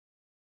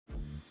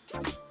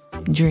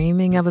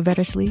Dreaming of a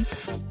better sleep?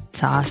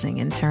 Tossing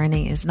and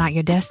turning is not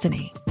your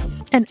destiny.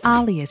 And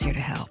Ollie is here to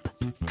help.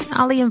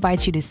 Ollie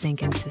invites you to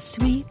sink into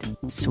sweet,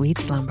 sweet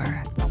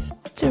slumber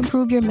to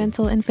improve your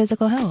mental and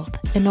physical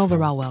health and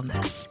overall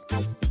wellness.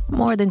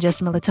 More than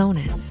just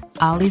melatonin,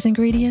 Ollie's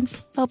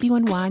ingredients help you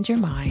unwind your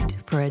mind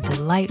for a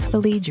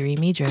delightfully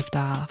dreamy drift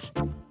off.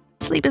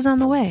 Sleep is on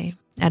the way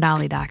at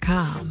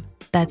Ollie.com.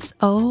 That's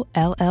OLLY.com.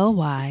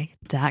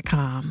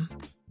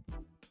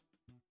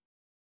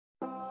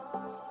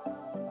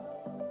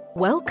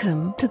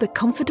 Welcome to the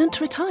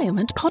Confident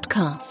Retirement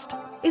Podcast.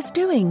 Is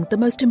doing the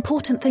most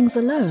important things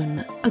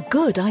alone a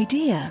good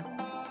idea?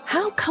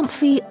 How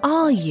comfy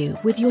are you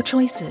with your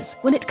choices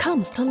when it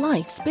comes to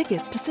life's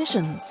biggest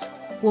decisions?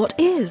 What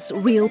is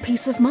real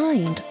peace of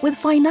mind with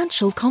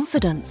financial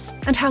confidence,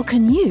 and how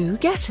can you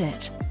get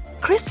it?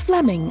 Chris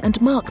Fleming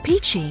and Mark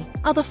Peachy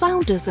are the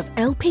founders of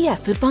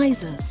LPF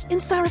Advisors in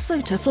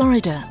Sarasota,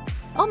 Florida.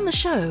 On the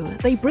show,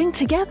 they bring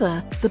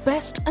together the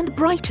best and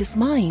brightest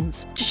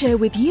minds to share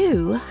with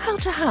you how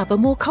to have a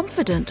more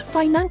confident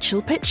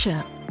financial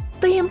picture.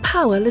 They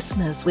empower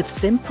listeners with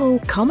simple,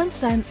 common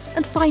sense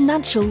and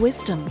financial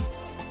wisdom.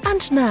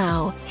 And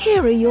now,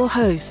 here are your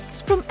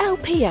hosts from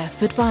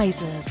LPF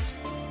Advisors.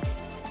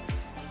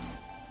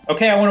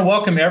 Okay, I want to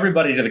welcome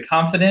everybody to the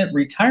Confident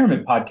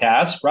Retirement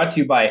Podcast, brought to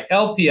you by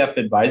LPF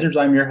Advisors.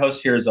 I'm your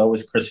host here, as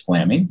always, Chris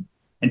Fleming.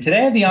 And today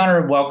I have the honor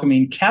of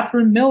welcoming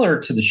Catherine Miller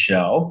to the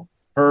show.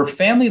 Her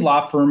family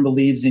law firm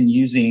believes in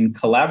using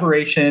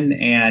collaboration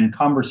and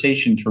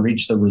conversation to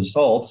reach the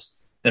results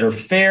that are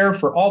fair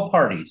for all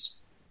parties.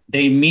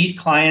 They meet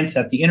clients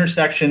at the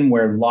intersection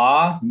where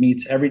law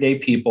meets everyday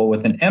people,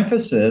 with an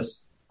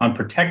emphasis on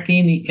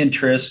protecting the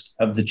interests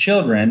of the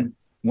children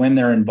when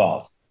they're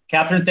involved.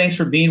 Catherine, thanks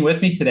for being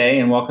with me today,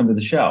 and welcome to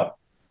the show.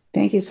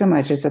 Thank you so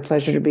much. It's a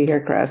pleasure to be here,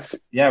 Chris.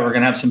 Yeah, we're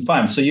going to have some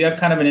fun. So you have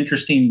kind of an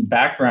interesting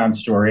background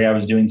story. I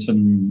was doing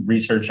some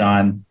research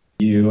on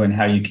you and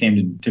how you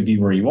came to be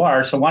where you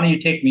are. So why don't you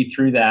take me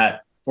through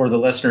that for the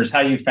listeners, how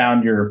you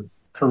found your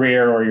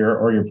career or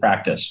your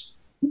practice?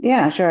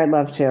 Yeah, sure. I'd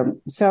love to.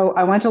 So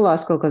I went to law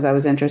school because I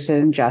was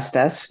interested in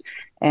justice.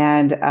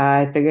 And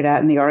I figured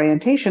out in the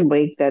orientation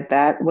week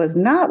that was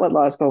not what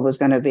law school was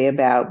going to be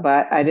about,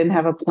 but I didn't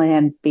have a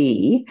plan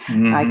B.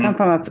 Mm-hmm.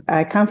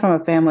 I come from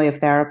a family of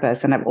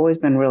therapists, and I've always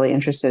been really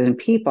interested in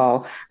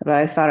people, but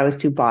I thought I was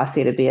too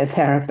bossy to be a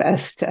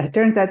therapist. It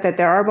turns out that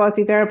there are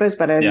bossy therapists,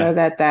 but I didn't know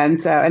that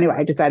then. So anyway,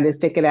 I decided to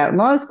stick it out in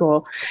law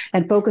school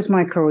and focus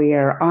my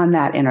career on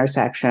that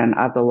intersection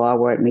of the law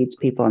where it meets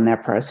people in their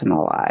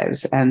personal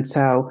lives. And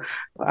so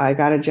I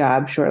got a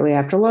job shortly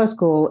after law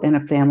school in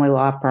a family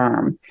law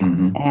firm.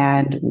 Mm-hmm.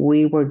 And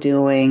we were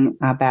doing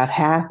about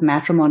half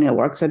matrimonial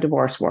work, so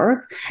divorce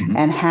work, mm-hmm.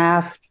 and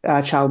half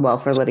child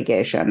welfare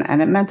litigation. And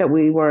it meant that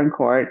we were in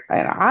court,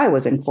 and I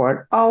was in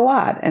court a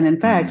lot. And in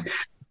fact,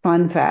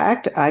 fun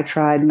fact, I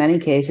tried many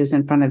cases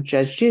in front of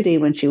Judge Judy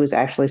when she was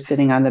actually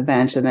sitting on the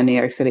bench in the New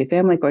York City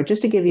Family Court,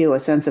 just to give you a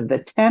sense of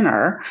the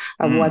tenor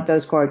of what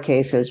those court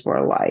cases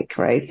were like,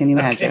 right? Can you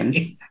imagine?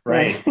 Okay.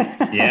 Right.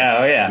 Yeah.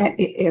 Oh,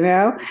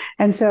 yeah.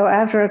 And so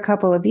after a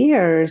couple of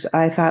years,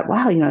 I thought,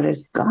 wow,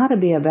 there's got to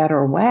be a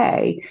better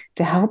way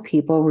to help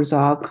people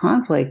resolve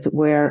conflict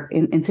where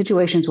in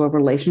situations where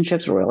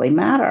relationships really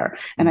matter.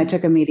 And I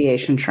took a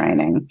mediation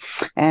training,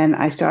 and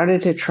I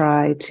started to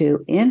try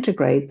to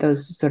integrate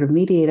those sort of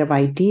mediative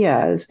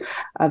ideas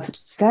of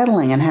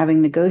settling and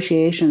having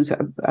negotiations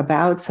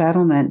about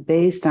settlement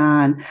based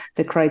on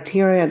the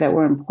criteria that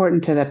were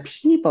important to the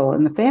people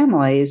and the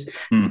families,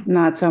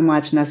 not so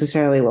much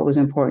necessarily what was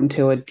important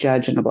to a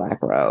judge in a black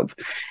robe.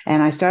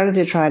 And I started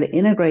to try to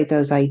integrate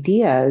those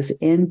ideas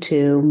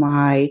into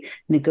my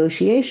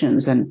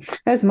negotiations. And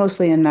that's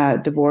mostly in the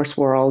divorce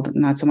world,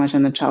 not so much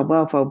in the child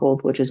welfare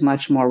world, which is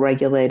much more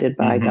regulated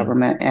by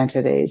government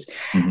entities.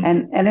 Mm-hmm.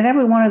 And in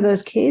every one of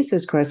those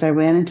cases, Chris, I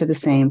ran into the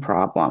same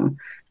problem.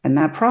 And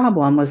that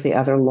problem was the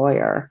other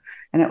lawyer.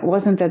 And it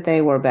wasn't that they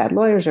were bad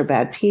lawyers or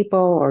bad people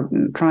or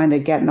trying to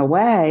get in the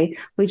way.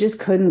 We just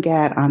couldn't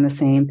get on the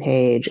same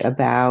page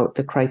about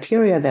the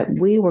criteria that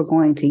we were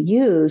going to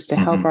use to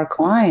help our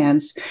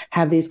clients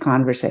have these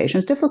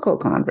conversations, difficult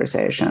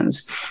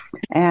conversations.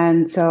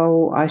 And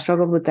so I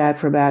struggled with that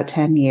for about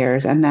 10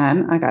 years. And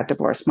then I got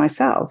divorced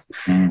myself.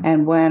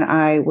 And when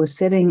I was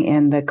sitting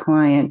in the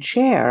client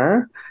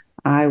chair,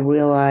 I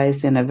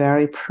realized in a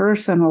very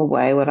personal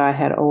way what I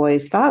had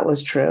always thought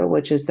was true,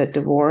 which is that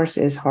divorce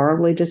is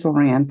horribly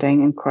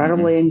disorienting,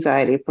 incredibly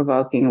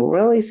anxiety-provoking,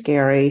 really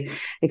scary,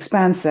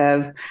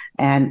 expensive,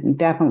 and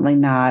definitely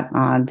not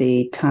on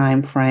the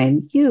time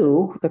frame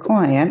you, the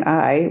client,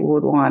 I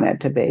would want it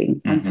to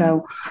be. And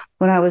so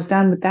when I was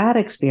done with that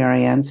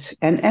experience,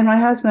 and my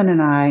husband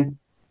and I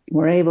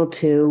were able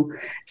to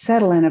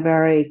settle in a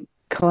very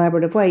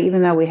collaborative way,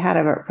 even though we had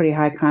a pretty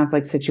high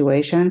conflict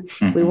situation.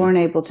 We weren't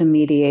able to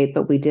mediate,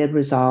 but we did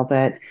resolve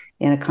it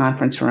in a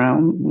conference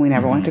room. We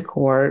never went to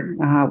court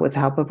with the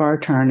help of our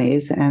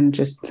attorneys and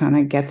just kind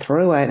of get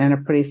through it in a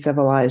pretty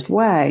civilized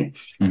way.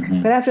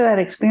 But after that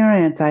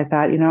experience, I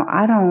thought,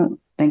 I don't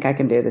think I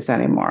can do this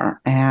anymore.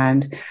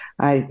 And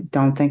I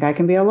don't think I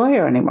can be a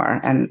lawyer anymore.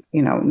 And,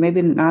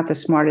 maybe not the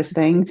smartest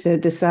thing to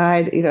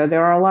decide.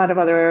 There are a lot of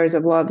other areas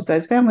of law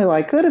besides family law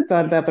I could have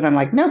thought about, but I'm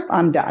like, nope,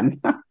 I'm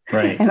done.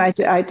 Right. And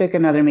I took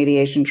another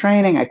mediation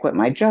training. I quit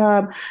my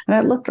job and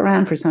I looked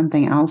around for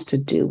something else to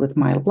do with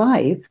my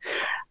life.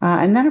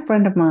 And then a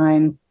friend of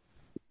mine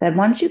said,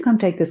 why don't you come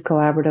take this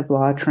collaborative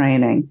law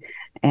training?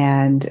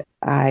 And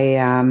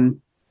I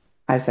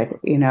was like,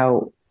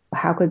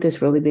 how could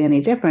this really be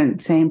any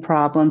different? Same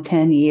problem,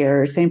 10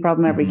 years, same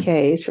problem every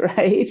case,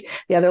 right?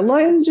 The other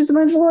lawyers, just a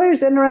bunch of lawyers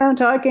sitting around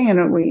talking,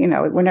 and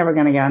we're never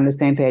going to get on the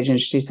same page.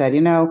 And she said,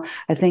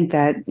 I think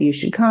that you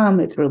should come.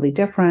 It's really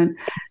different.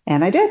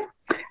 And I did.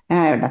 And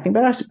I had nothing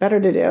better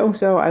to do.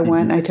 So I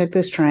went and I took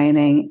this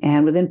training,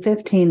 and within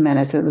 15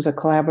 minutes, it was a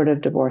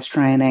collaborative divorce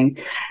training.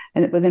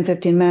 And within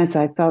 15 minutes,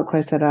 I felt,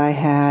 Chris, that I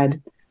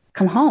had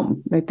come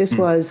home. Like this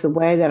was the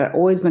way that I'd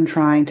always been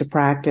trying to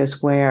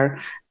practice, where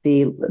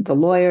the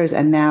lawyers,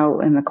 and now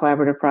in the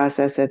collaborative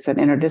process, it's an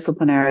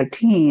interdisciplinary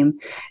team,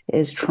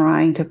 is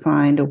trying to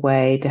find a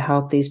way to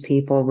help these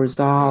people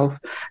resolve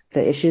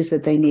the issues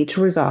that they need to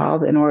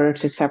resolve in order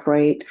to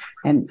separate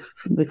and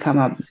become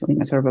a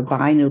sort of a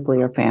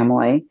binuclear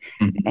family.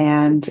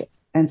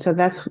 And so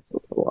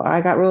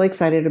I got really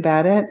excited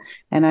about it,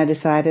 and I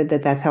decided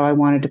that that's how I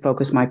wanted to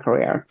focus my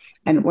career.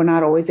 And we're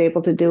not always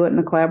able to do it in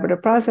the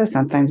collaborative process.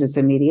 Sometimes it's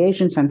in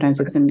mediation,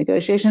 sometimes it's in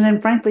negotiation,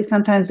 and frankly,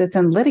 sometimes it's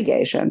in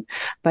litigation.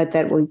 But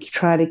that we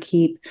try to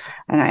keep,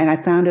 and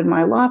I founded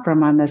my law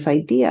firm on this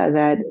idea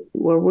that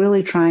we're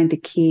really trying to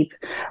keep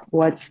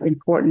what's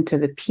important to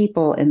the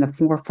people in the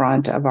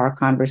forefront of our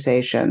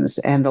conversations.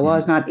 And the law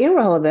is not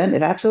irrelevant.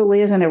 It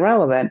absolutely isn't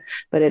irrelevant,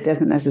 but it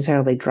doesn't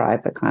necessarily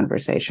drive the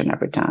conversation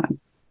every time.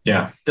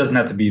 Yeah. It doesn't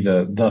have to be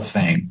the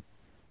thing.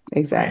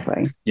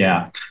 Exactly.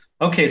 Yeah.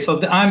 Okay.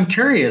 So I'm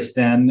curious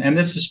then, and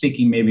this is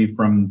speaking maybe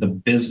from the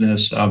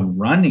business of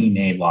running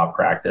a law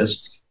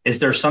practice. Is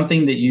there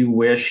something that you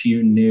wish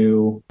you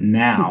knew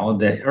now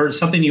or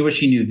something you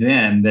wish you knew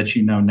then that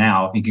you know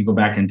now, if you could go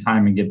back in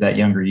time and give that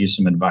younger you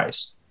some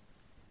advice?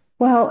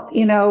 Well,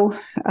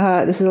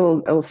 this is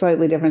a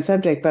slightly different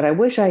subject, but I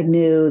wish I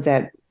knew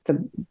that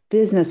the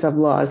business of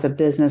law is a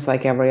business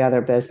like every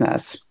other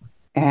business.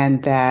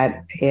 And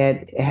that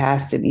you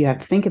have to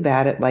think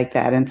about it like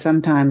that. And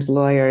sometimes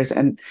lawyers,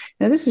 and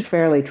this is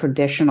fairly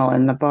traditional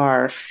in the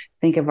bar,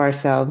 think of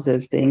ourselves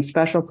as being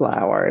special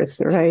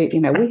flowers, right?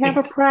 We have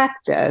a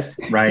practice,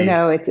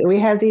 right? We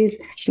have these,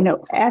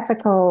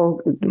 ethical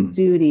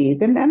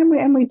duties,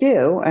 and we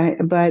do,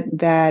 but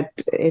that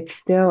it's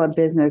still a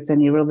business,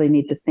 and you really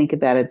need to think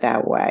about it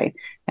that way.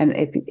 And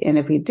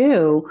if you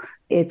do,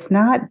 it's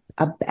not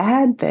a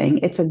bad thing.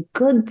 It's a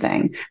good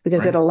thing,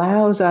 because it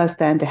allows us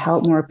then to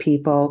help more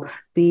people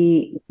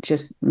be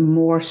just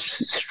more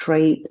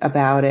straight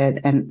about it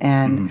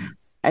and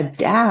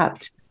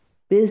adapt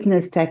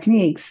business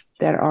techniques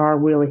that are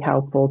really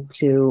helpful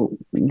to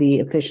the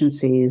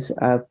efficiencies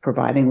of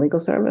providing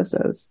legal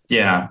services.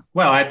 Yeah.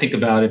 Well, I think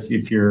about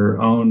if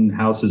your own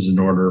house is in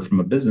order from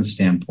a business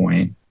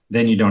standpoint,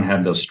 then you don't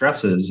have those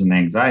stresses and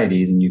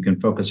anxieties, and you can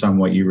focus on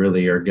what you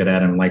really are good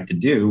at and like to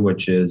do,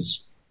 which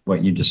is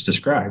what you just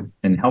described,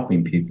 and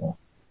helping people.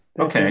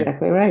 That's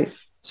exactly right.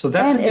 So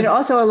it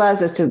also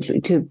allows us to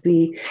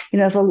be,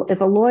 if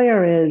a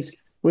lawyer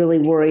is really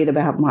worried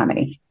about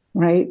money,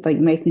 right, like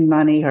making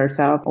money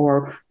herself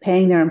or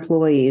paying their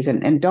employees,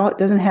 and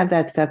doesn't have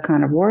that stuff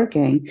kind of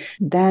working,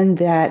 then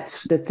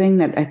that's the thing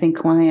that I think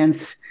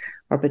clients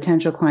or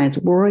potential clients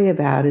worry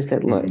about, is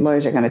that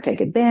lawyers are going to take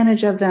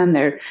advantage of them.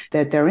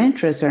 That their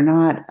interests are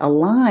not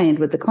aligned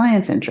with the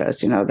client's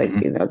interests.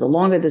 The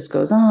longer this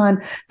goes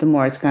on, the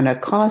more it's going to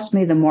cost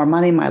me, the more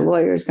money my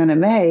lawyer is going to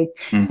make.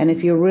 And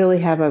if you really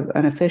have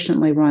an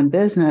efficiently run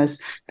business,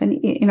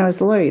 then as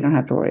the lawyer, you don't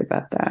have to worry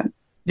about that.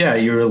 Yeah,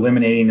 you're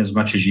eliminating as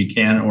much as you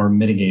can, or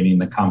mitigating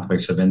the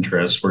conflicts of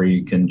interest where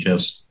you can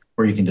just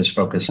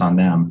focus on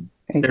them.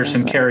 Exactly. There's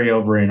some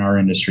carryover in our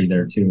industry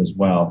there too as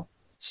well.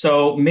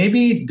 So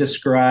maybe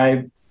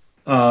describe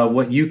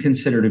what you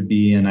consider to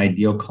be an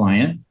ideal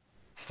client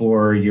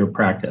for your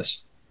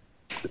practice.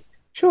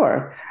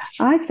 Sure.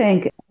 I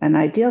think an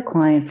ideal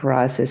client for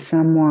us is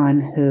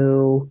someone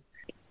who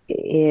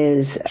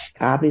is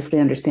obviously,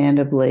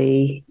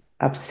 understandably,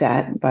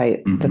 upset by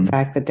the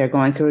fact that they're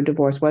going through a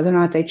divorce, whether or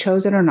not they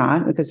chose it or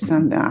not, because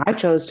I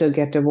chose to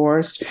get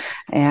divorced,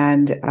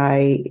 and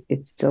I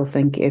still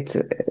think it's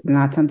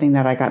not something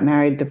that I got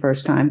married the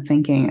first time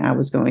thinking I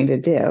was going to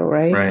do,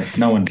 right? Right.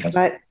 No one does.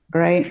 But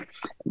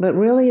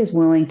really is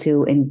willing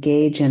to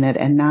engage in it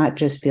and not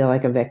just feel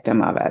like a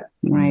victim of it,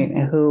 right?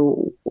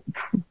 Who,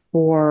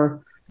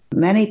 for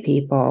many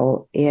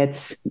people,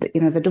 it's,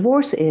 the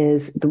divorce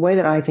is, the way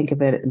that I think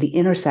of it, the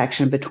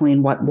intersection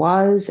between what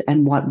was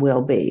and what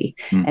will be.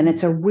 And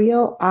it's a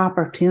real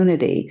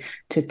opportunity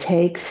to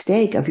take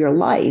stake of your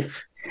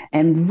life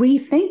and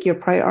rethink your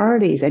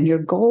priorities and your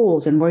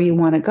goals and where you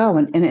want to go.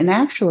 And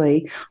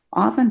actually,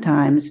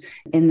 oftentimes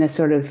in this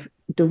sort of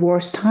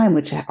divorce time,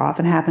 which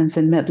often happens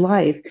in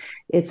midlife,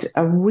 it's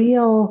a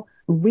real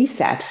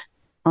reset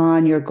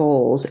on your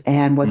goals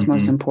and what's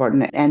most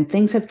important. And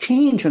things have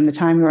changed from the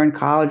time you were in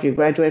college, you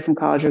graduate from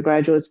college or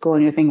graduate school,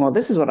 and you're thinking, well,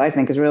 this is what I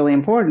think is really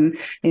important.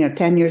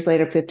 10 years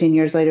later, 15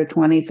 years later,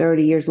 20,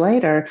 30 years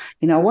later,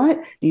 you know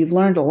what? You've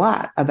learned a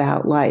lot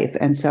about life.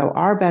 And so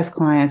our best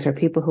clients are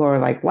people who are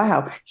like,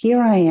 wow,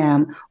 here I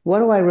am. What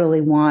do I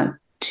really want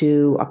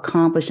to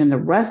accomplish in the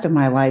rest of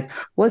my life?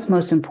 What's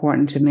most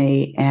important to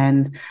me?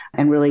 And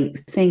really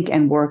think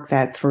and work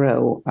that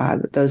through.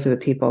 Those are the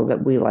people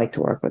that we like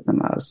to work with the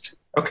most.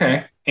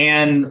 Okay.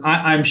 And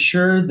I'm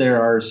sure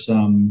there are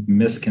some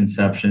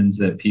misconceptions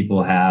that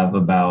people have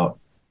about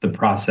the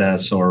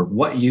process or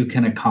what you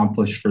can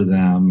accomplish for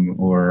them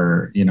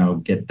or,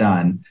 get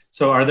done.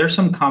 So are there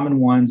some common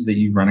ones that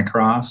you've run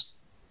across?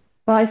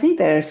 Well, I think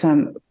there's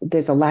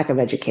a lack of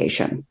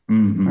education,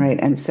 right?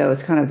 And so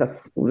it's kind of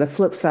the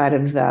flip side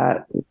of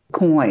the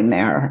coin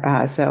there.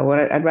 So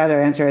I'd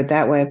rather answer it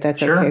that way if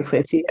that's okay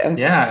with you.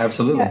 Yeah,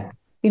 absolutely.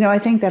 Yeah. I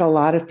think that a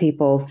lot of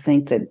people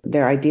think that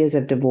their ideas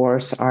of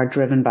divorce are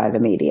driven by the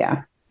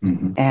media.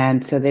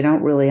 And so they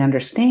don't really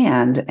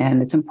understand,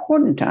 and it's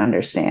important to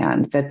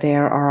understand that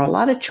there are a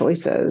lot of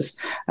choices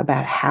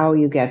about how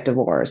you get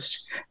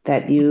divorced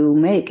that you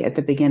make at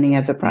the beginning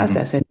of the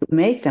process, and you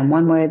make them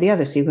one way or the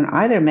other. So you can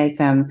either make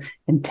them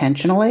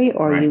intentionally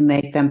or you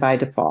make them by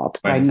default,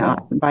 by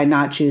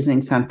not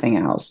choosing something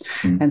else.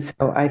 And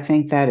so I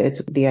think that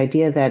it's the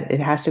idea that it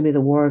has to be the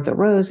War of the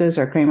Roses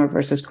or Kramer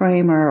versus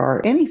Kramer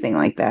or anything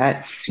like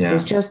that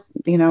is just,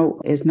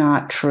 is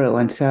not true.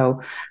 And so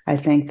I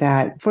think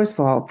that, first of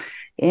all,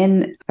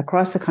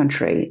 across the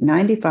country,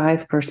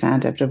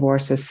 95% of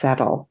divorces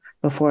settle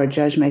before a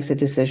judge makes a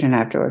decision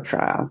after a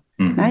trial.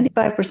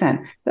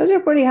 95%. Those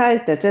are pretty high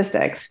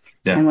statistics.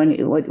 Yeah.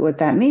 And what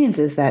that means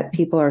is that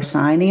people are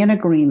signing an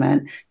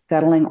agreement,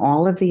 settling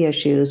all of the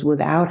issues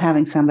without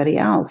having somebody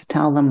else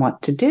tell them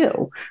what to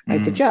do,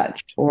 right? The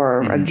judge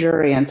or a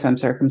jury in some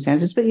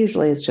circumstances, but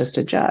usually it's just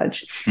a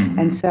judge.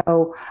 And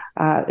so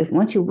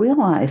once you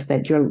realize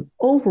that you're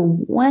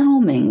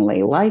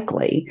overwhelmingly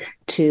likely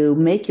to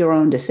make your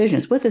own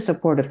decisions with the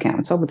support of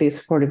counsel, with the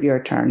support of your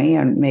attorney,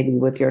 and maybe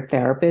with your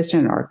therapist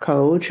and or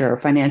coach or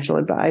financial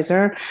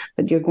advisor,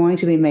 but you're going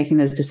to be making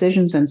those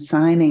decisions and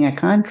signing a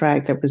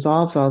contract that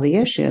resolves all the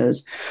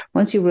issues.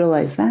 Once you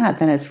realize that,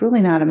 then it's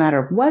really not a matter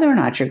of whether or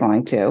not you're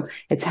going to,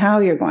 it's how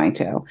you're going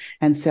to.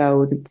 And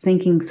so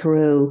thinking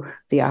through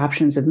the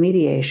options of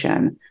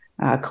mediation,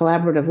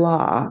 collaborative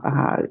law,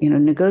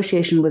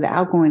 negotiation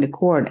without going to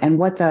court, and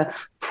what the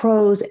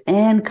pros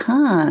and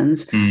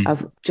cons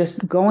of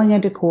just going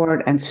into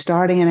court and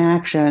starting an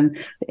action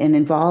and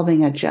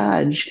involving a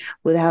judge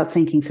without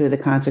thinking through the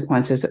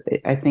consequences.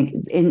 I think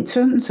in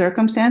certain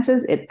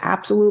circumstances, it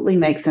absolutely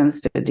makes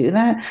sense to do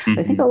that.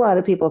 I think a lot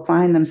of people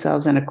find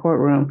themselves in a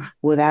courtroom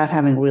without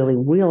having really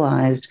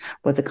realized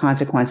what the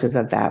consequences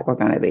of that were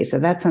going to be. So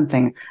that's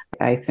something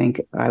I think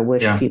I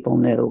wish people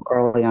knew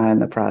early on in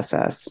the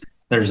process.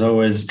 There's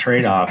always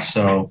trade-offs.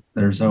 So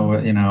there's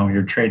always,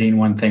 you're trading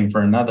one thing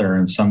for another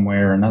in some way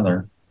or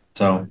another.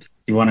 So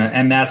you want to,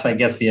 and that's, I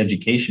guess, the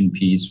education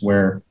piece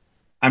where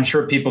I'm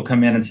sure people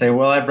come in and say,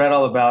 well, I've read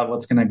all about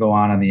what's going to go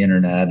on the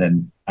internet,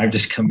 and I've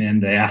just come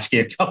in to ask you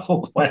a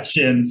couple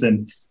questions,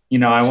 and,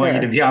 I want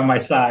you to be on my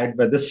side,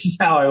 but this is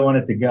how I want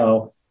it to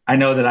go. I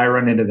know that I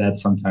run into that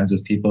sometimes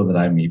with people that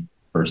I meet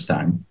first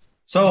time.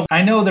 So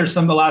I know there's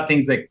a lot of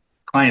things that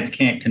clients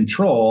can't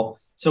control.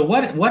 So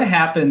what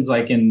happens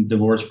like in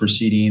divorce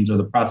proceedings or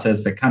the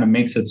process that kind of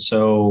makes it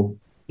so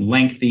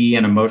lengthy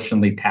and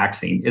emotionally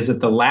taxing? Is it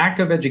the lack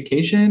of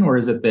education, or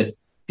is it that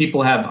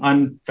people have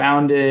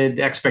unfounded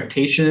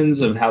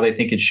expectations of how they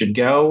think it should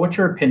go? What's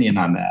your opinion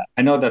on that?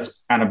 I know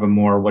that's kind of a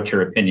more what's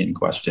your opinion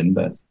question,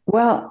 but.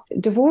 Well,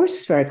 divorce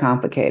is very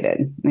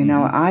complicated.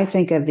 I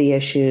think of the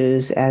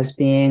issues as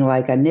being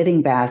like a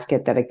knitting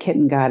basket that a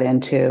kitten got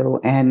into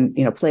and,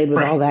 played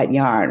with all that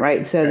yarn,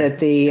 right? So that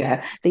the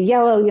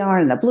yellow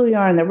yarn, the blue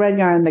yarn, the red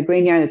yarn, the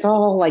green yarn, it's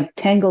all like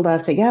tangled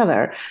up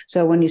together.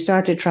 So when you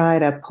start to try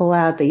to pull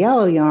out the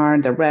yellow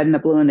yarn, the red and the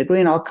blue and the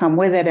green all come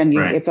with it, and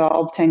it's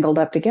all tangled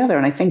up together.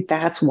 And I think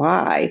that's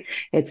why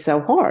it's so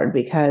hard,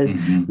 because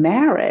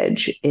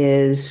marriage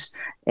is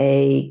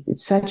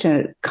such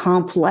a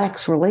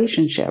complex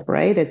relationship,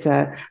 right? It's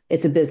a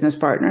business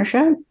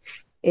partnership.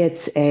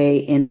 It's a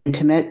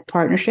intimate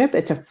partnership.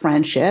 It's a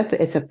friendship.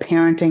 It's a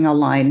parenting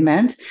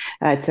alignment.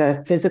 It's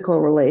a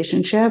physical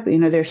relationship.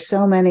 There's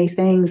so many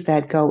things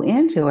that go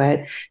into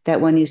it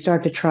that when you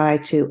start to try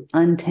to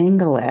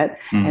untangle it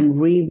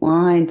and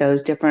rewind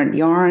those different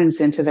yarns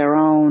into their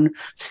own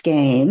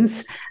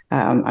skeins,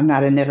 I'm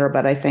not a knitter,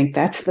 but I think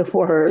that's the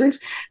word.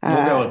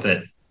 We'll go with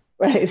it.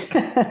 Right.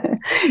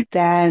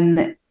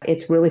 Then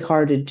it's really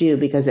hard to do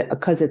because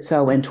it's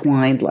so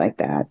entwined like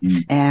that.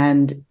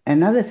 And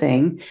another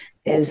thing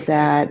is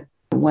that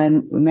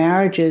when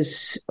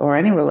marriages or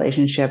any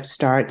relationship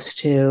starts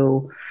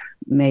to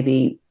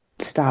maybe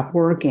stop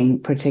working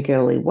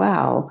particularly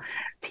well,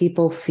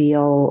 people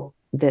feel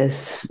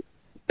this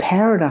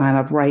paradigm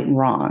of right and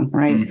wrong,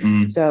 right?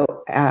 Mm-hmm. So,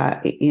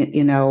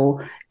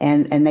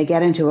 and they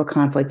get into a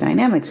conflict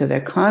dynamic. So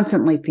they're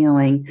constantly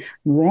feeling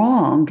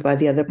wronged by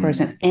the other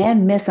person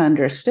and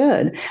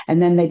misunderstood.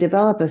 And then they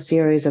develop a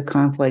series of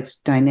conflict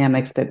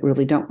dynamics that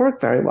really don't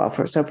work very well.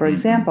 For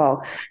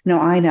example,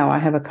 I know I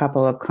have a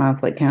couple of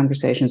conflict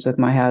conversations with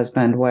my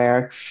husband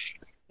where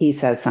he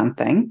says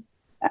something,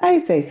 I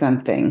say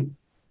something,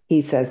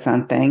 he says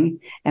something,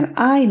 and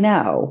I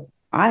know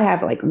I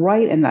have like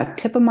right in the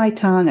tip of my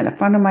tongue and the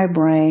front of my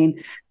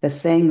brain, the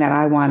thing that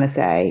I want to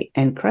say.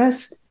 And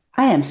Chris,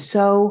 I am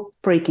so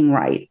freaking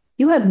right.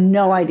 You have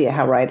no idea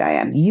how right I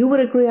am. You would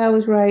agree I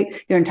was right.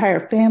 Your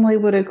entire family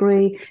would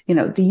agree.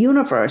 The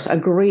universe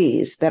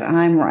agrees that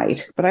I'm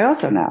right. But I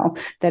also know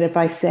that if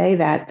I say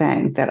that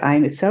thing, that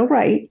I'm so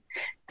right,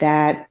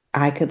 that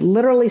I could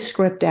literally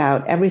script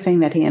out everything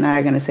that he and I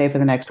are going to say for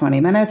the next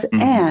 20 minutes,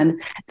 and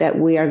that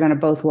we are going to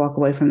both walk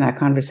away from that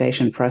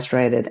conversation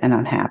frustrated and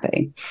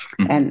unhappy.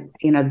 And,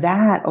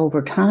 that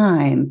over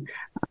time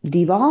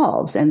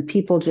devolves, and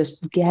people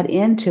just get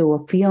into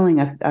a feeling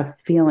of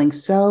feeling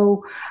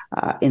so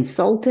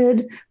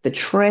insulted,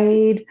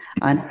 betrayed,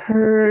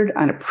 unheard,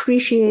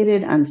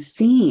 unappreciated,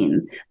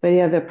 unseen by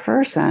the other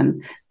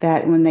person,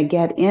 that when they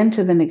get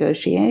into the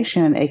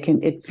negotiation,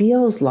 it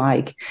feels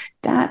like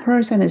that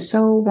person is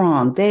so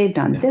wrong. They've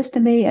done this to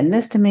me and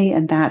this to me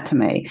and that to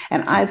me.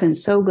 And I've been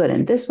so good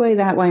in this way,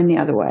 that way, and the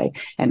other way,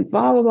 and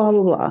blah, blah, blah,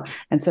 blah, blah.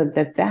 And so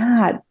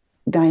that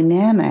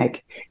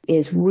dynamic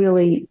is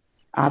really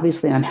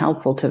obviously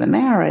unhelpful to the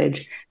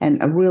marriage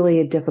and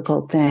a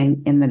difficult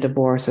thing in the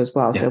divorce as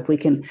well. Yeah. So if we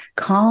can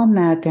calm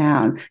that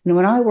down,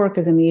 when I work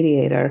as a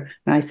mediator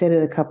and I say to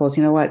the couples,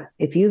 you know what,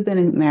 if you've been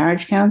in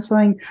marriage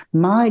counseling,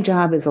 my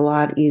job is a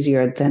lot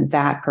easier than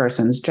that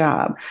person's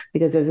job,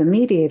 because as a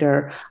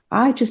mediator,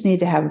 I just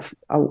need to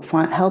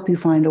help you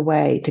find a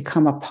way to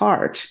come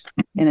apart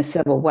in a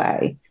civil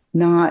way,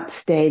 not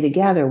stay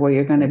together where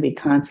you're going to be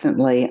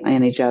constantly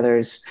in each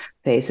other's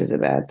faces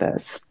about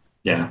this.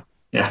 Yeah.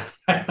 Yeah,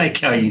 I like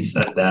how you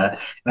said that.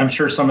 And I'm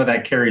sure some of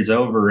that carries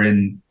over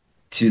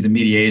into the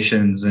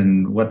mediations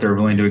and what they're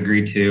willing to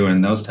agree to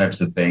and those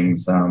types of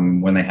things.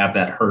 When they have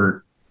that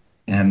hurt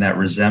and that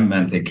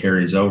resentment that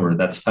carries over,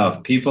 that's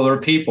tough. People are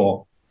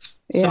people.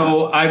 Yeah.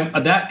 So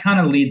that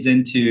kind of leads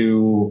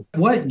into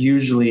what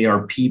usually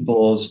are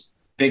people's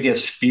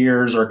biggest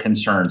fears or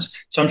concerns.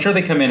 So I'm sure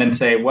they come in and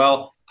say,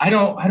 well, I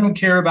don't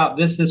care about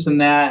this, and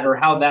that, or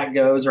how that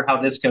goes, or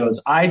how this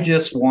goes. I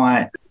just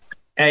want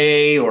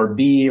A or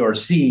B or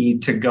C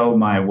to go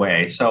my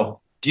way. So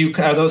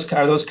are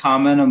those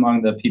common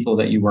among the people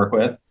that you work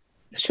with?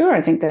 Sure.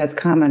 I think that's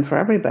common for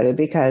everybody,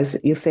 because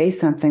you face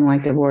something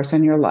like divorce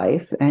in your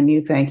life and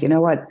you think, you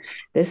know what,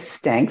 this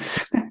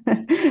stinks,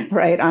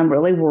 right? I'm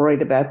really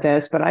worried about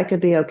this, but I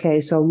could be okay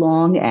so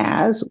long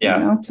as,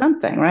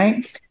 something,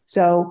 right?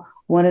 So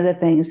one of the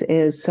things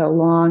is so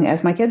long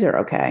as my kids are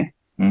okay.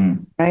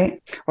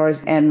 Right?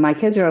 And my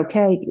kids are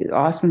okay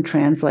often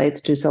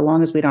translates to so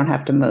long as we don't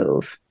have to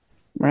move.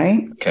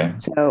 Right? Okay.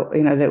 So,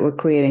 that we're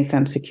creating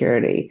some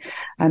security.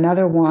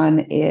 Another one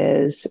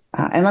is,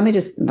 and let me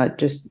just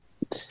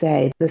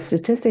say, the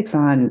statistics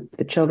on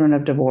the children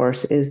of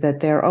divorce is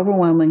that they're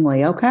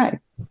overwhelmingly okay.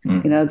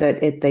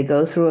 That they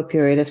go through a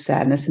period of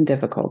sadness and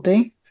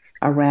difficulty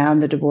around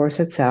the divorce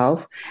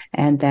itself,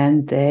 and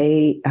then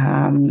they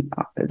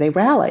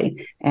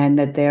rally, and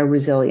that they're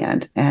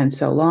resilient. And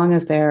so long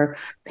as their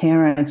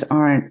parents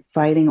aren't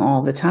fighting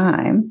all the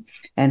time,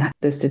 and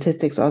the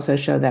statistics also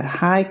show that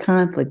high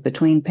conflict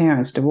between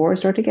parents,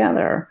 divorced or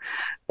together,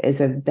 is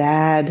a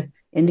bad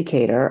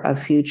indicator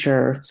of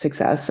future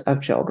success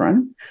of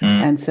children.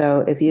 And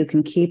so if you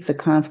can keep the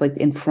conflict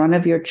in front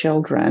of your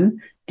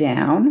children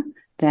down,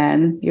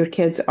 then your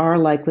kids are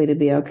likely to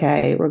be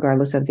okay,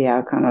 regardless of the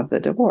outcome of the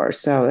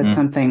divorce. So it's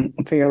something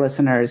for your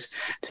listeners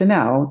to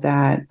know,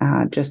 that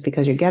just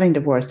because you're getting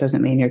divorced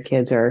doesn't mean your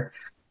kids are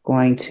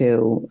going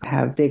to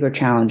have bigger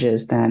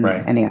challenges than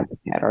any other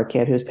kid, or a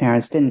kid whose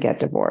parents didn't get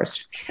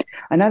divorced.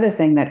 Another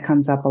thing that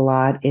comes up a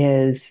lot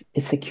is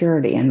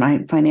security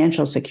and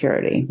financial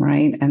security,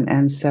 right?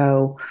 And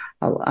so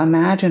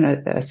imagine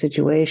a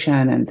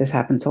situation, and this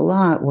happens a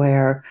lot,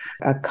 where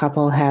a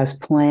couple has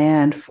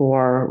planned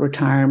for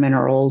retirement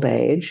or old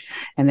age,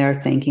 and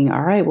they're thinking,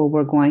 all right, well,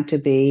 we're going to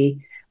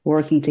be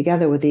working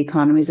together with the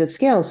economies of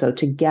scale. So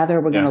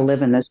together we're going to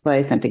live in this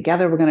place, and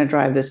together we're going to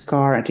drive this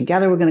car, and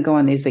together we're going to go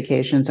on these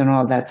vacations and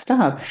all that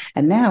stuff.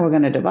 And now we're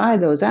going to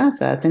divide those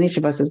assets, and each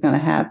of us is going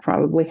to have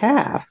probably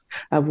half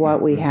of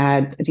what we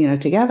had,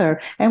 together.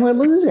 And we're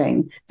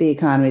losing the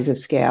economies of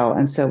scale.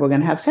 And so we're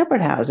going to have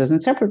separate houses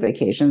and separate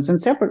vacations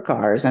and separate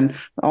cars and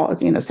all,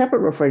 separate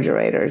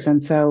refrigerators.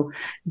 And so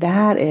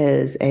that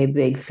is a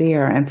big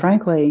fear. And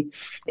frankly,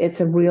 it's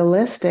a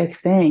realistic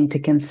thing to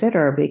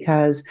consider,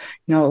 because,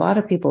 a lot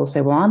of people say,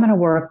 well, I'm going to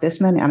work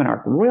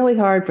really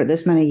hard for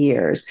this many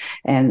years.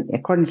 And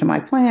according to my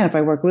plan, if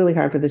I work really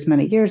hard for this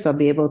many years, I'll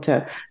be able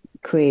to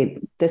create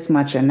this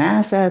much in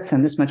assets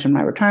and this much in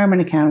my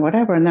retirement account,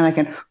 whatever. And then I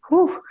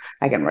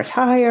can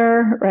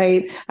retire,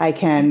 right? I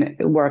can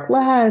work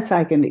less.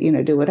 I can,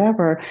 do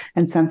whatever.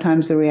 And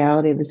sometimes the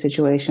reality of the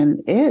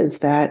situation is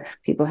that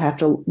people have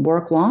to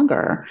work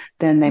longer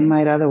than they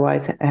might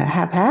otherwise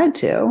have had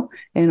to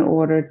in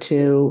order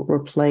to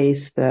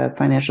replace the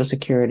financial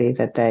security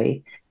that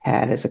they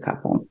had as a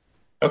couple.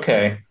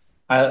 Okay.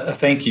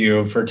 Thank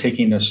you for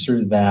taking us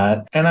through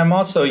that. And I'm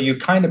also, you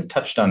kind of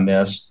touched on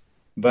this,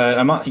 but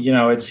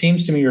it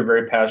seems to me you're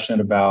very passionate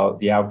about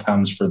the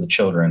outcomes for the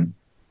children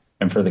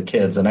and for the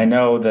kids. And I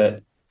know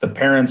that the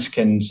parents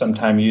can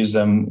sometimes use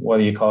them,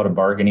 whether you call it a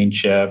bargaining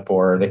chip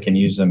or they can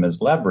use them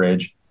as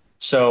leverage.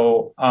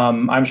 So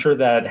I'm sure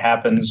that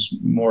happens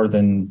more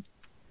than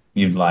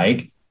you'd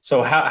like.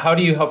 So how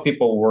do you help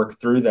people work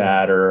through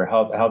that, or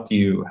how do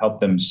you help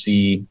them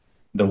see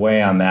the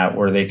way on that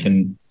where they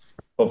can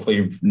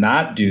hopefully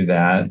not do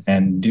that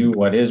and do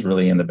what is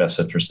really in the best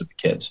interest of the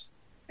kids?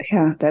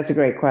 Yeah, that's a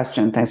great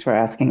question. Thanks for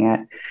asking it.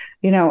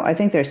 I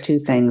think there's two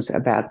things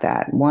about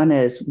that. One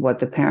is what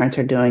the parents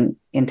are doing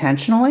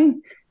intentionally,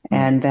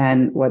 and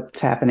then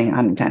what's happening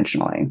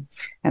unintentionally.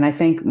 And I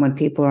think when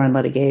people are in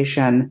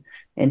litigation,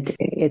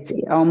 it's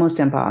almost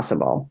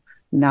impossible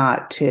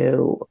not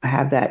to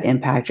have that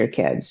impact your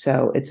kids.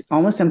 So it's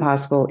almost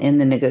impossible in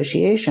the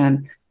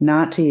negotiation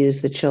not to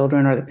use the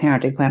children or the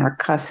parenting plan or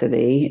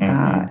custody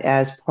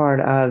as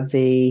part of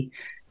the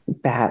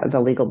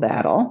legal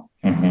battle.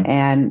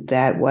 And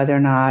that whether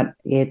or not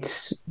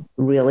it's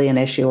really an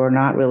issue or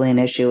not really an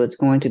issue, it's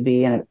going to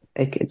be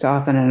it's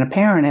often an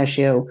apparent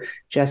issue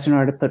just in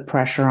order to put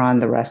pressure on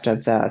the rest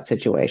of the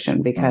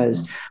situation,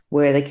 because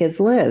where the kids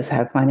live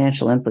have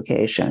financial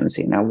implications.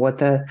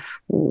 Whether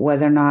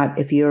or not,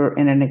 if you're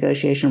in a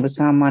negotiation with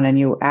someone and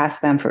you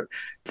ask them for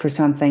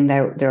something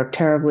that they're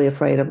terribly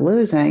afraid of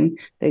losing,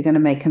 they're going to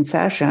make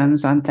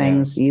concessions on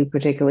things you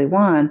particularly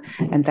want.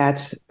 And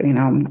that's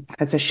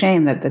a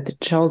shame that the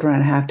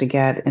children have to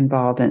get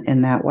involved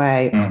in that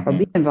way or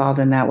be involved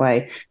in that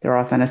way. They're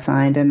often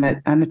assigned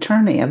an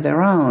attorney of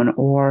their own,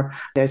 or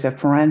there's a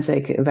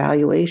forensic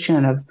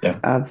evaluation of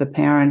the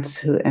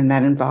parents and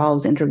that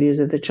involves interviews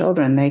of the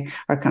children. They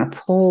are kind of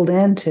pulled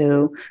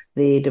into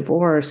the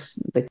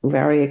divorce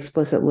very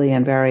explicitly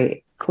and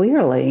very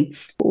clearly,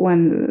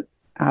 when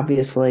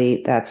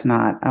obviously that's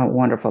not a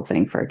wonderful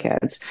thing for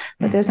kids.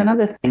 But there's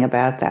another thing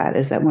about that,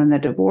 is that when the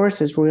divorce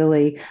is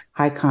really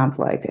high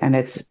conflict and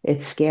it's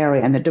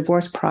scary, and the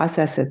divorce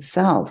process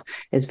itself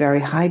is very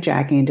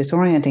hijacking and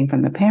disorienting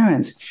from the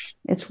parents,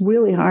 it's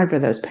really hard for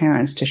those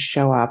parents to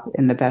show up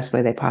in the best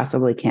way they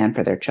possibly can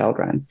for their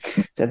children.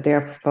 So if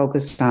they're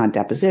focused on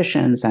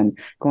depositions and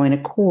going to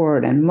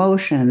court and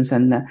motions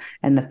and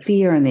the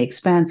fear and the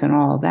expense and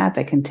all of that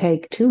can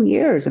take 2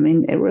 years. I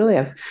mean,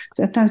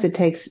 sometimes it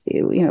takes,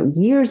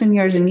 years and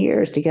years and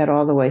years to get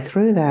all the way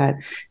through that.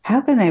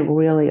 How can they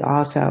really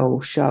also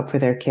show up for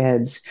their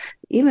kids,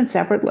 even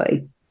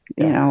separately,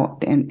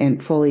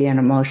 and fully and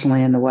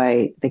emotionally in the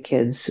way the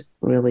kids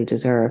really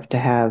deserve to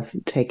have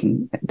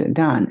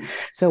done?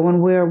 So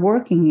when we're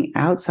working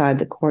outside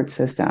the court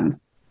system,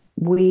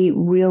 we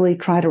really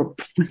try to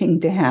bring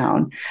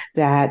down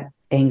that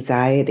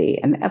anxiety.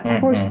 And of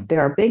course,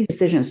 there are big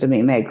decisions to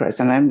be made, Chris,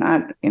 and I'm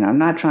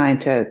not trying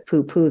to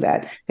poo-poo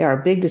that. There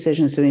are big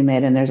decisions to be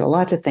made, and there's a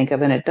lot to think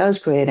of, and it does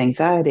create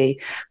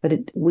anxiety, but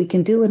we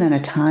can do it in a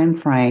time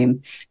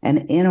frame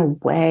and in a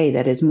way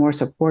that is more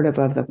supportive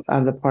of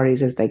the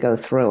parties as they go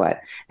through it.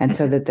 And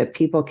so that the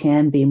people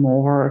can be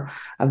more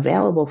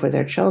available for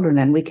their children,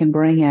 and we can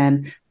bring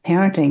in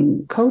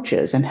parenting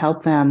coaches and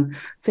help them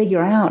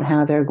figure out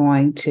how they're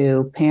going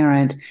to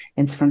parent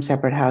from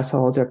separate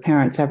households or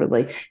parent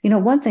separately.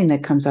 One thing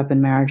that comes up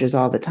in marriages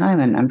all the time,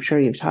 and I'm sure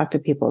you've talked to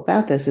people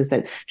about this, is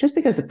that just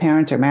because the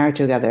parents are married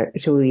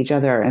to each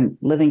other and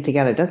living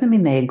together doesn't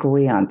mean they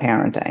agree on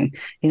parenting.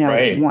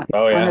 Right.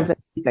 One of the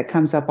things that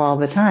comes up all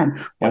the time.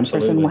 One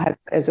person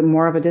is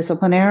more of a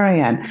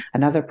disciplinarian,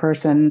 another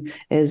person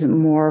is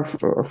more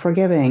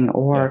forgiving,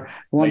 or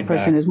one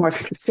person is more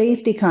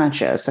safety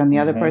conscious, and the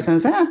other person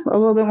is a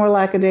little bit more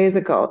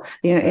lackadaisical.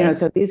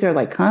 So these are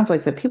like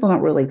conflicts that people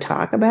don't really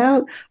talk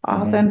about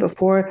often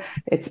before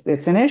it's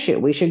an issue.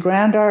 We should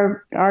ground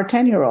our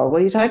 10-year-old.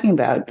 What are you talking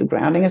about?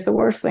 Grounding is the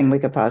worst thing we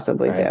could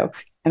possibly do.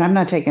 And I'm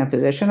not taking a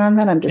position on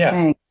that. I'm just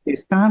saying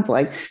there's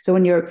conflict. So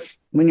when you're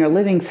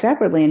living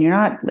separately and you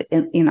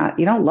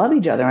don't love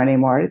each other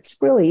anymore, it's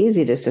really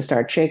easy just to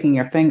start shaking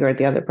your finger at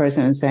the other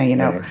person and saying,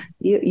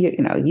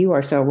 you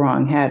are so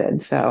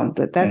wrong-headed. So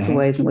that's the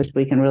ways in which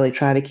we can really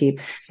try to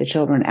keep the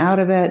children out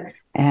of it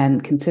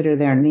and consider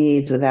their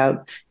needs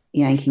without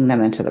yanking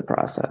them into the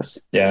process.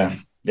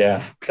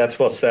 Yeah, that's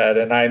well said.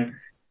 And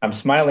I'm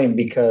smiling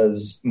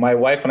because my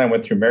wife and I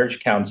went through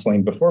marriage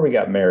counseling before we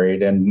got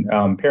married, and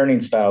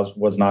parenting styles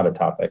was not a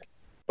topic.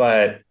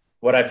 But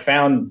what I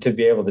found to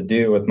be able to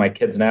do with my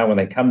kids now, when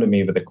they come to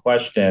me with a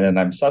question and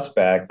I'm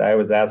suspect, I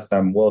always ask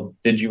them, well,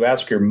 did you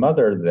ask your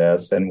mother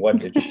this? And what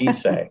did she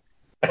say?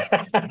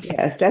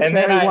 Yes, that's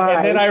very wise.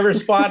 And then I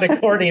respond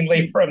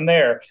accordingly from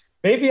there.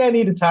 Maybe I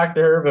need to talk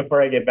to her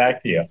before I get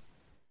back to you.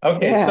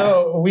 Okay, Yeah.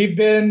 so we've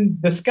been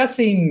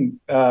discussing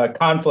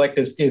conflict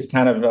is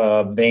kind of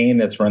a vein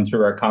that's run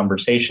through our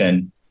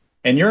conversation.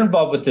 And you're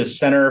involved with this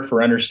Center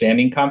for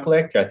Understanding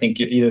Conflict. I think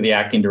you're either the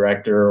acting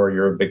director or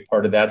you're a big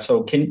part of that.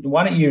 So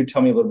why don't you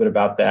tell me a little bit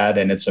about that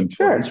and its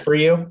importance Sure. for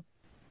you?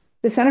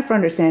 The Center for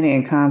Understanding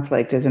and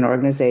Conflict is an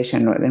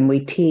organization, and we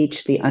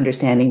teach the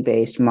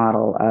understanding-based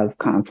model of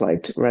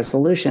conflict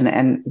resolution.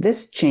 And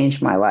this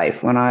changed my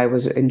life when I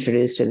was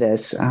introduced to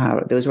this.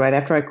 It was right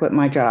after I quit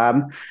my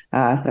job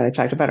that I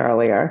talked about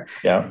earlier.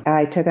 Yeah.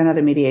 I took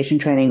another mediation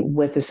training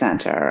with the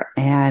center,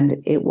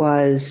 and it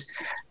was,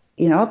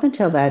 up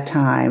until that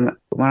time,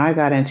 when I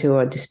got into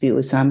a dispute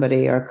with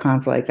somebody or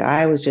conflict,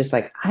 I was just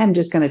like, I'm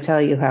just going to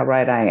tell you how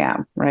right I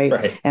am, right?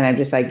 Right. And I'm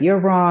just like, you're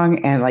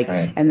wrong. And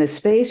Right. and the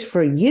space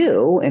for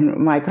you and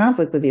my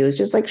conflict with you is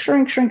just like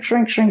shrink, shrink,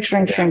 shrink, shrink,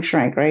 shrink, Yeah. shrink,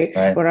 shrink, right?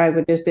 Right. Where I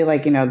would just be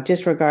like,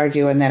 disregard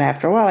you. And then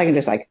after a while, I can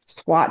just like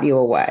swat you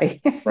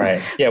away.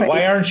 Right. Yeah. Right.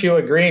 Why aren't you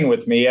agreeing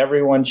with me?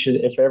 Everyone should,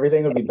 if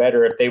everything would be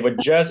better if they would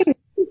just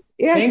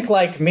Yes. think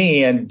like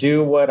me and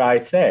do what I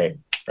say.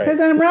 Right.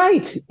 Because I'm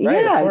right. Right,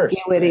 of Yeah, course.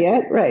 you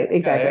idiot. Right,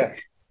 exactly. Yeah.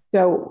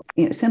 So,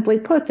 simply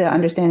put, the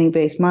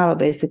understanding-based model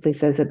basically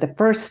says that the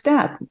first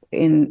step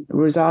in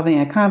resolving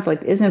a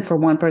conflict isn't for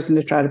one person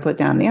to try to put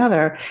down the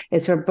other.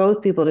 It's for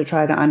both people to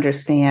try to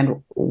understand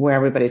where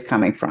everybody's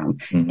coming from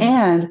Mhm.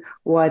 and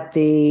what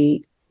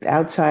the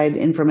outside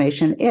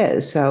information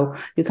is. So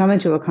you come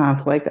into a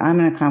conflict, I'm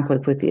in a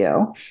conflict with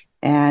you.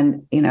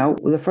 And,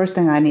 the first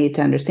thing I need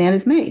to understand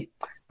is me.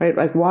 Right?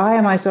 Like, why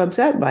am I so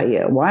upset by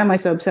you? Why am I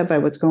so upset by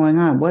what's going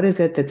on? What is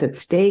it that's at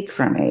stake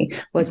for me?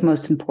 What's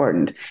most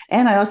important?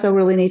 And I also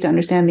really need to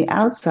understand the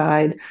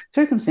outside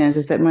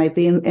circumstances that might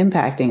be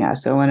impacting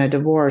us. So in a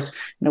divorce,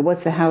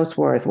 what's the house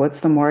worth? What's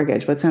the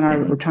mortgage? What's in our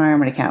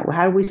retirement account?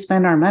 How do we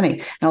spend our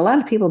money? And a lot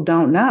of people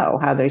don't know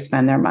how they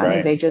spend their money.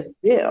 Right. They just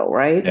do,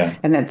 right? Yeah.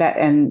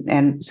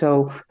 And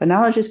so, but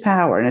knowledge is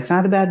power, and it's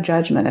not about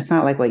judgment. It's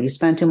not like, you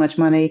spend too much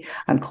money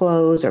on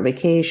clothes or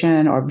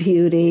vacation or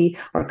beauty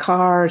or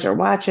cars or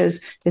watches.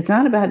 It's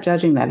not about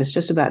judging that. It's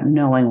just about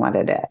knowing what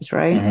it is,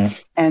 right?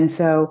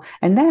 Mhm.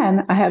 And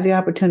then I have the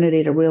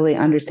opportunity to really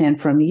understand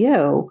from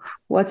you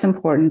what's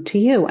important to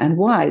you and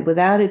why,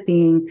 without it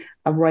being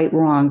a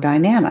right-wrong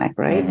dynamic,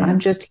 right? Mhm. I'm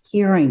just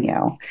hearing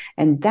you.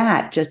 And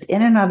that just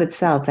in and of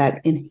itself,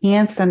 that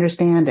enhanced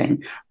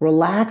understanding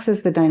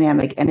relaxes the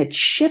dynamic and it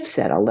shifts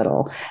it a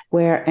little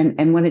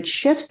and when it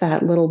shifts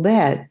that little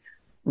bit,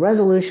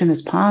 resolution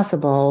is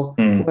possible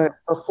where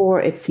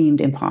before it seemed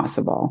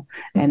impossible.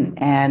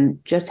 And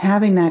just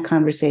having that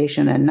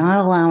conversation and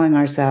not allowing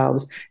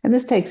ourselves, and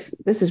this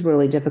is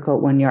really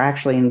difficult when you're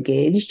actually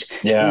engaged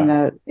in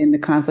the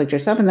conflict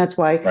yourself. And that's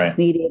why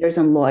mediators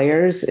and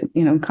lawyers,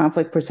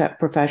 conflict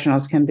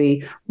professionals can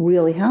be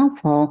really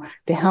helpful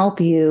to help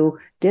you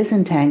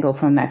disentangle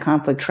from that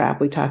conflict trap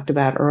we talked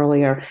about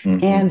earlier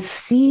and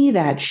see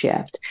that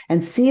shift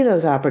and see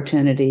those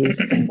opportunities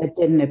that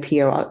didn't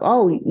appear.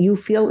 Oh, you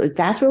feel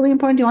that's really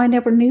important to you? I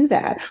never knew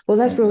that. Well,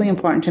 that's really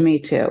important to me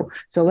too.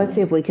 So let's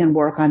see if we can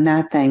work on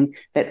that thing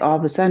that all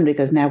of a sudden,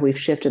 because now we've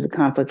shifted the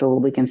conflict a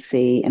little, we can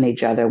see in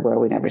each other where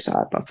we never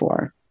saw it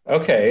before.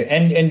 Okay.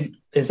 And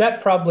is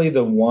that probably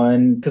the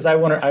one, because I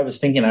was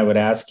thinking I would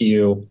ask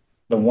you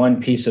the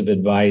one piece of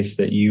advice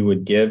that you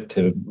would give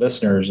to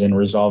listeners in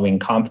resolving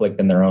conflict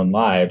in their own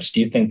lives.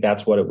 Do you think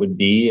that's what it would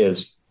be,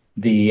 is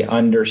the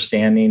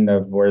understanding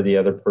of where the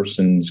other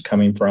person's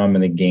coming from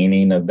and the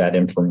gaining of that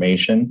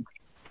information?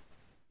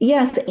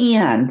 Yes,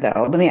 and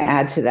though, let me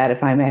add to that,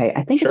 if I may.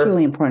 I think it's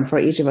really important for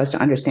each of us to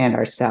understand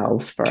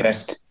ourselves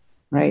first. Okay.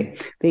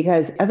 Right?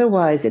 Because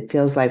otherwise it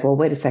feels like, well,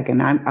 wait a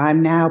second,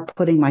 I'm now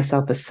putting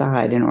myself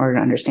aside in order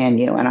to understand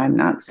you. And I'm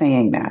not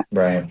saying that.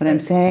 Right. What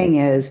I'm saying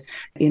is,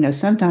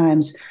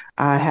 sometimes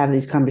I have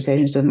these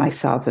conversations with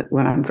myself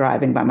when I'm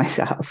driving by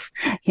myself.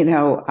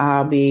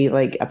 I'll be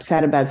like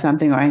upset about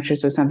something or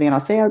anxious with something, and I'll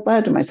say out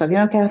loud to myself,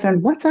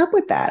 Catherine, what's up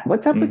with that?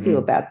 What's up with you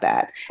about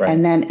that? Right.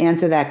 And then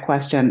answer that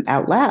question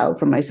out loud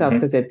for myself,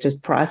 because it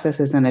just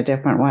processes in a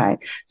different way.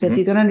 So if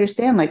you can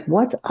understand, like,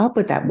 what's up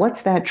with that?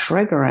 What's that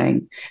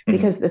triggering?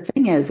 Because the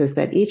thing is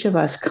that each of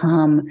us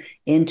come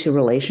into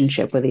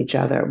relationship with each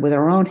other with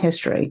our own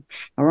history,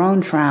 our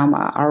own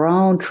trauma, our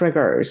own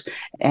triggers,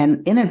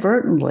 and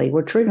inadvertently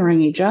we're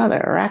triggering each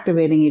other or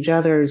activating each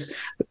other's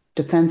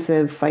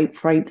defensive fight,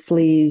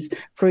 freeze,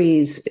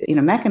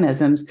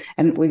 mechanisms.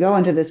 And we go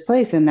into this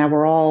place and now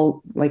we're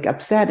all like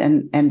upset.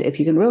 And if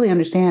you can really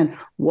understand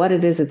what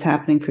it is that's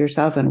happening for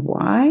yourself and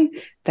why,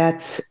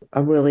 that's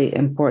a really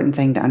important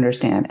thing to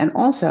understand. And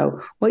also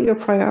what your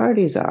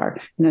priorities are,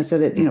 so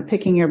that,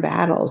 picking your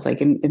battles, like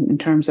in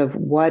terms of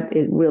what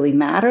it really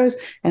matters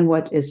and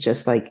what is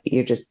just like,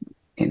 you're just,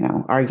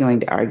 arguing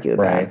to argue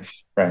about.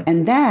 Right.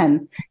 And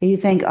then you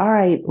think, all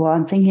right, well,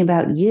 I'm thinking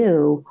about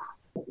you.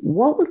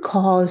 What would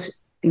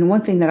cause,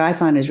 one thing that I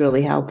find is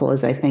really helpful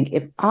is I think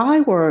if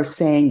I were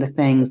saying the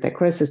things that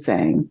Chris is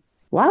saying,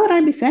 why would I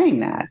be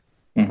saying that?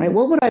 right?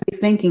 What would I be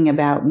thinking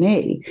about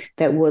me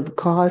that would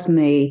cause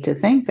me to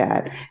think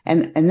that?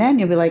 And then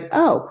you'll be like,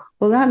 oh,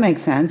 well, that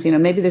makes sense.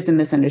 Maybe there's a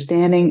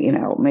misunderstanding.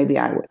 Maybe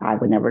I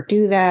would never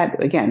do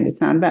that. Again, it's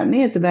not about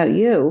me, it's about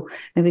you.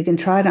 And we can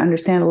try to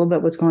understand a little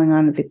bit what's going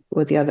on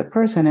with the other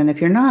person. And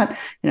if you're not,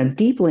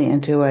 deeply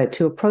into it,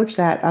 to approach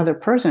that other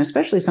person,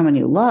 especially someone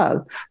you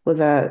love, with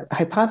a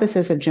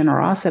hypothesis of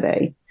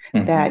generosity,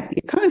 that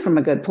you're coming from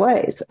a good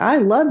place. I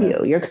love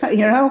you.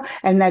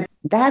 And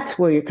that's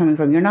where you're coming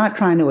from. You're not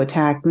trying to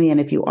attack me. And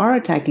if you are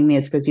attacking me,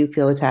 it's because you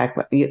feel attacked.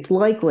 It's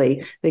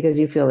likely because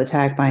you feel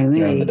attacked by me.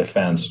 You're in the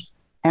defense.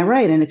 And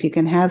right. And if you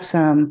can have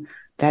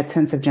that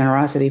sense of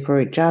generosity for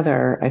each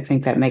other, I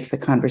think that makes the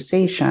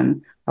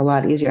conversation a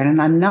lot easier.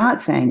 And I'm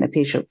not saying that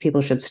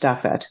people should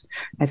stuff it.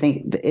 I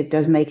think it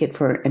does make it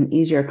for an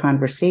easier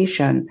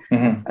conversation,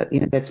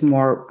 that's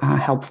more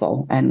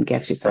helpful and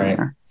gets you somewhere.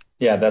 Right.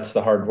 Yeah, that's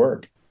the hard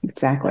work.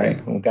 Exactly.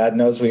 Right. Well, God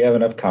knows we have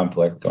enough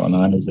conflict going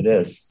on as it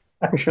is.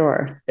 For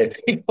sure. If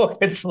people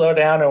could slow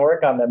down and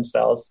work on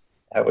themselves,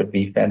 that would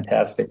be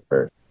fantastic.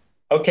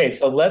 Okay,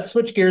 so let's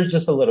switch gears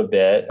just a little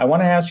bit. I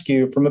want to ask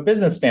you, from a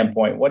business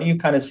standpoint, what do you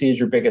kind of see as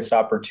your biggest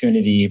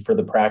opportunity for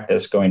the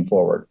practice going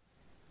forward?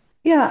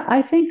 Yeah,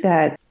 I think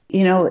that,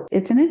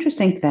 it's an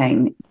interesting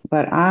thing,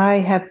 but I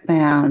have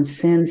found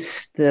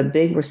since the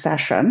big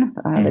recession,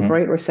 the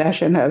Great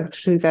Recession of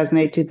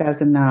 2008,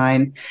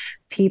 2009,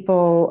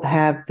 people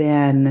have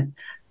been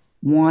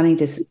wanting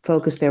to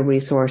focus their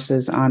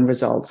resources on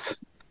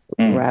results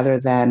rather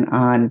than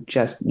on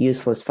just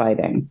useless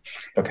fighting.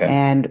 Okay.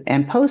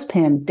 And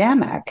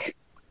post-pandemic,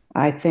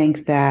 I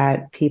think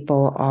that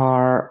people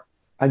are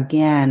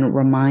again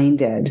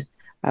reminded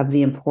of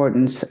the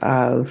importance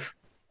of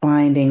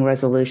finding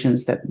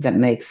resolutions that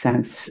make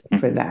sense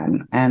for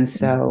them. And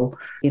so,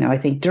 I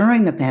think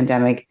during the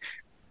pandemic,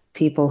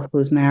 people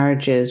whose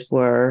marriages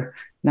were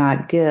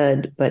not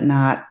good, but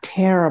not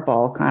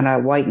terrible, kind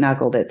of white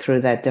knuckled it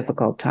through that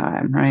difficult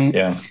time, right?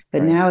 Yeah.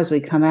 But now as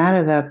we come out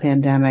of the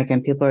pandemic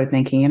and people are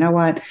thinking, you know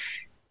what,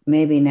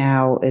 maybe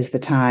now is the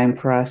time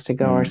for us to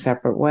go our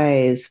separate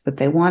ways, but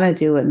they want to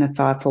do it in a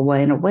thoughtful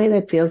way, in a way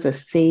that feels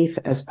as safe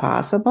as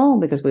possible,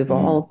 because we've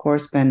all, of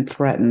course, been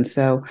threatened.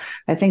 So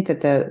I think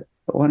that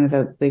one of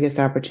the biggest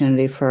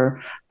opportunity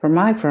for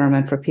my firm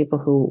and for people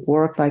who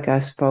work like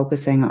us,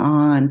 focusing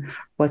on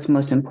what's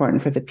most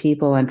important for the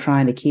people and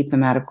trying to keep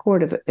them out of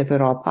court, if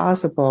at all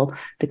possible,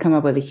 to come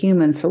up with a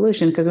human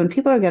solution. Because when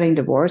people are getting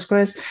divorced,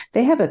 Chris,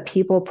 they have a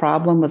people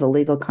problem with a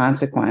legal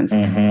consequence.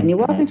 And you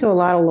walk into a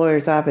lot of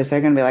lawyers' office,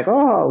 they're going to be like,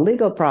 oh,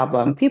 legal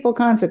problem, people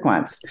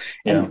consequence.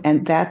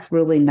 And that's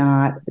really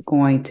not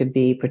going to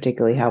be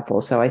particularly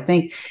helpful. So I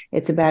think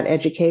it's about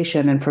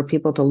education and for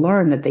people to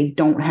learn that they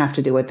don't have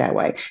to do it that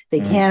way. They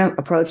can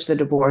approach the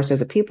divorce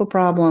as a people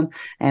problem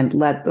and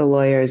let the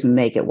lawyers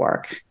make it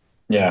work.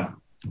 Yeah.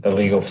 The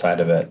legal side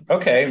of it.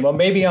 Okay. Well,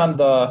 maybe on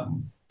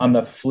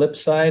the flip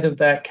side of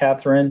that,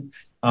 Catherine,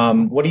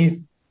 what do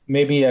you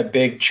maybe a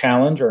big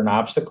challenge or an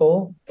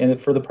obstacle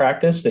for the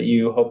practice that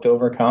you hope to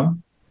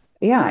overcome?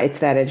 Yeah, it's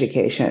that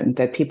education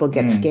that people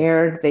get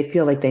scared. They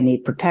feel like they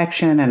need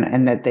protection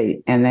and that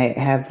they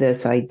have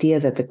this idea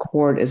that the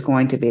court is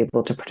going to be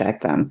able to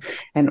protect them.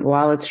 And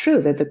while it's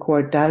true that the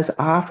court does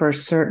offer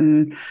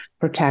certain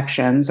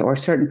protections or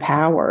certain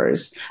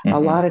powers, a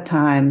lot of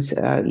times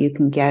you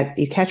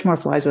catch more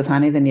flies with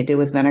honey than you do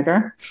with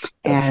vinegar.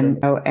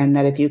 And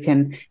that if you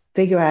can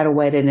figure out a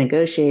way to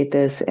negotiate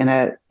this in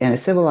a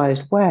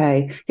civilized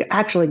way, you're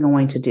actually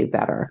going to do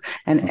better.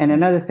 And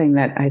another thing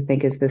that I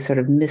think is this sort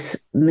of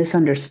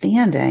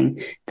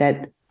misunderstanding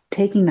that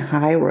taking the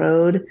high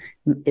road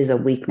is a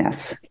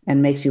weakness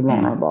and makes you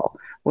vulnerable,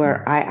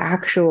 where I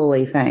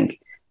actually think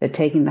that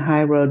taking the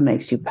high road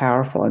makes you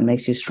powerful and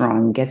makes you strong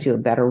and gets you a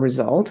better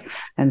result.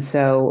 And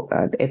so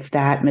it's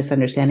that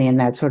misunderstanding and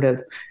that sort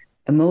of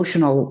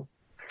emotional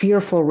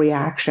fearful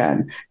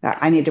reaction.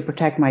 I need to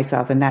protect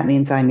myself, and that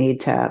means I need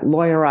to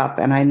lawyer up,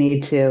 and I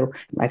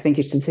think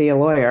you should see a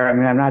lawyer. I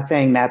mean, I'm not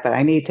saying that, but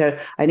I need to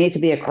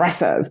be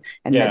aggressive,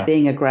 and that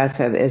being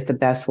aggressive is the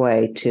best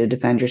way to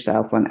defend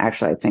yourself when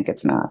actually I think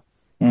it's not.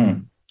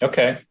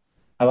 Okay.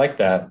 I like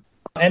that.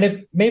 And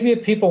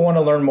if people want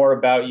to learn more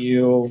about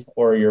you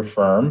or your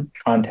firm,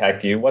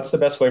 contact you, what's the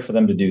best way for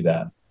them to do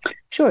that?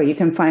 Sure. You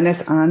can find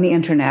us on the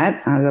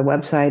internet. The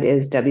website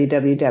is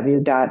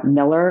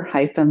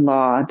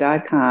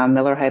www.miller-law.com,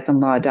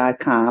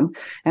 miller-law.com.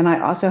 And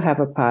I also have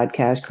a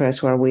podcast,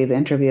 Chris, where we've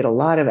interviewed a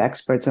lot of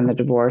experts in the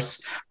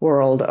divorce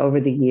world over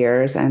the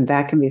years, and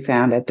that can be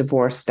found at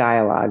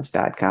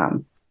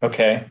divorcedialogues.com.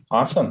 Okay.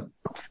 Awesome.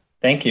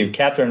 Thank you.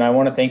 Catherine, I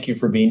want to thank you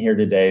for being here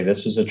today.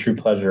 This was a true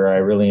pleasure. I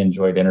really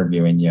enjoyed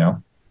interviewing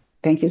you.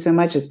 Thank you so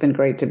much. It's been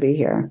great to be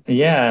here.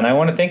 Yeah. And I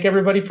want to thank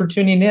everybody for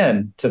tuning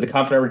in to the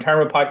Confident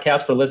Retirement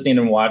Podcast, for listening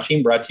and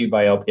watching, brought to you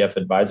by LPF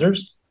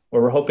Advisors,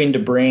 where we're hoping to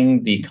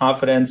bring the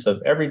confidence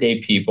of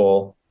everyday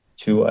people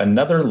to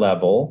another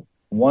level,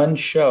 one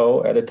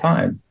show at a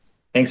time.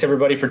 Thanks,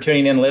 everybody, for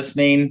tuning in,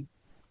 listening.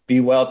 Be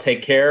well.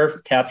 Take care.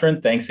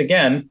 Catherine, thanks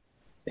again.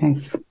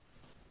 Thanks.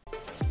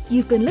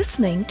 You've been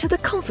listening to the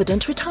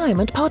Confident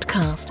Retirement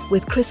Podcast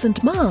with Chris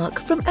and Mark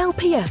from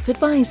LPF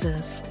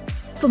Advisors.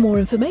 For more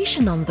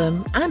information on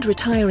them and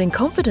retiring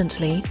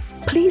confidently,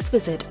 please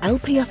visit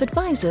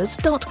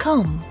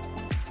lpfadvisors.com.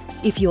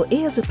 If your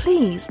ears are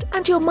pleased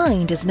and your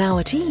mind is now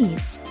at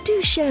ease,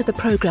 do share the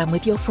program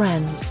with your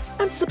friends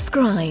and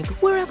subscribe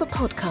wherever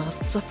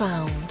podcasts are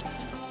found.